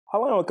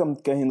Hello and welcome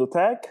to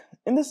KahindoTech.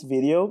 In this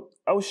video,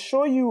 I will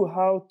show you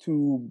how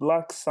to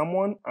block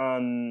someone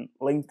on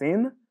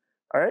LinkedIn.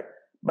 Alright,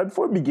 but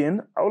before we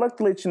begin, I would like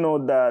to let you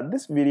know that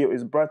this video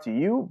is brought to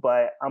you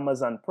by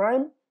Amazon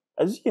Prime.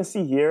 As you can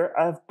see here,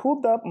 I have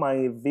pulled up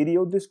my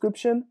video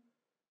description,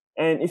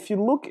 and if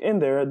you look in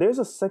there, there's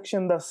a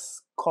section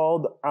that's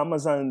called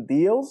Amazon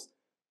Deals.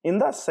 In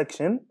that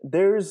section,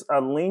 there's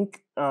a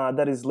link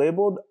that is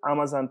labeled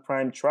Amazon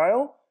Prime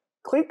Trial.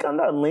 Click on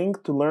that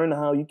link to learn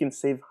how you can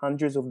save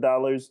hundreds of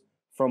dollars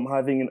from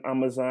having an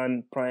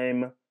Amazon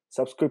Prime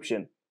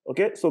subscription.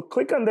 Okay, so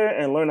click on there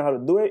and learn how to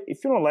do it.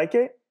 If you don't like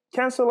it,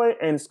 cancel it,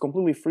 and it's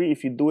completely free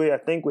if you do it, I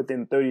think,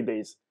 within 30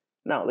 days.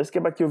 Now, let's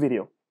get back to your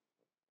video.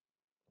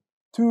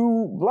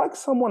 To block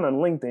someone on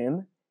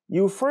LinkedIn,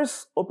 you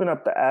first open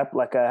up the app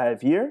like I have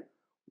here.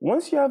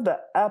 Once you have the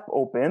app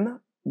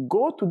open,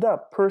 go to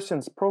that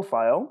person's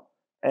profile,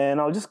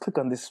 and I'll just click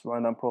on this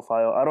random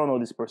profile. I don't know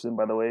this person,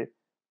 by the way.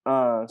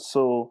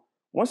 So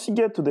once you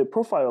get to the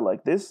profile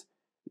like this,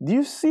 do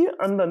you see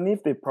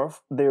underneath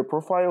their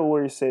profile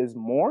where it says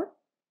more?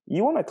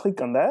 You want to click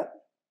on that.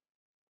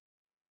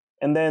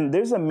 And then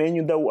there's a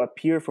menu that will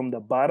appear from the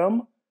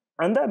bottom.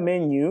 On that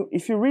menu,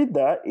 if you read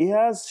that, it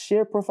has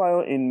share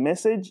profile in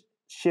message,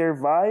 share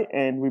by,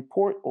 and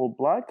report or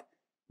block.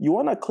 You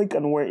want to click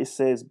on where it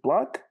says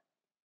block.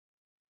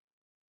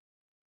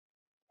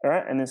 All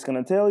right, and it's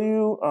gonna tell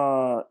you,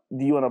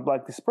 do you wanna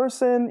block this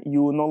person?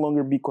 You will no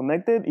longer be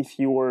connected if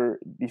you were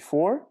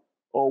before,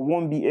 or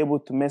won't be able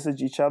to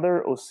message each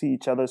other or see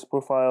each other's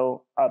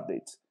profile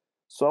updates.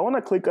 So I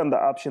wanna click on the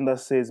option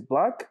that says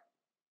block.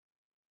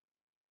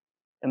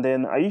 And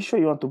then, are you sure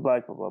you want to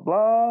block blah, blah,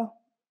 blah?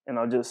 And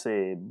I'll just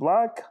say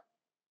block.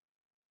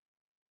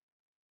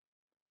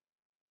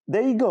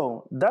 There you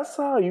go. That's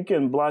how you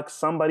can block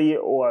somebody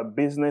or a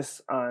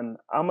business on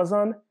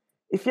Amazon.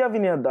 If you have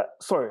any other,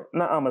 sorry,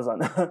 not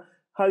Amazon,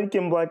 how you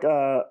can block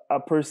a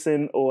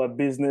person or a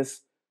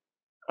business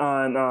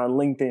on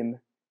LinkedIn.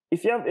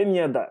 If you have any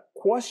other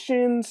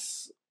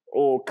questions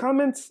or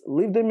comments,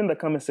 leave them in the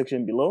comment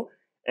section below.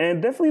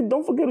 And definitely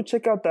don't forget to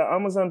check out the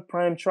Amazon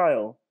Prime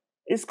trial.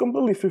 It's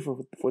completely free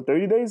for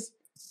 30 days.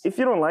 If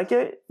you don't like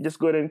it, just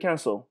go ahead and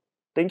cancel.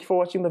 Thank you for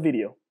watching the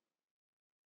video.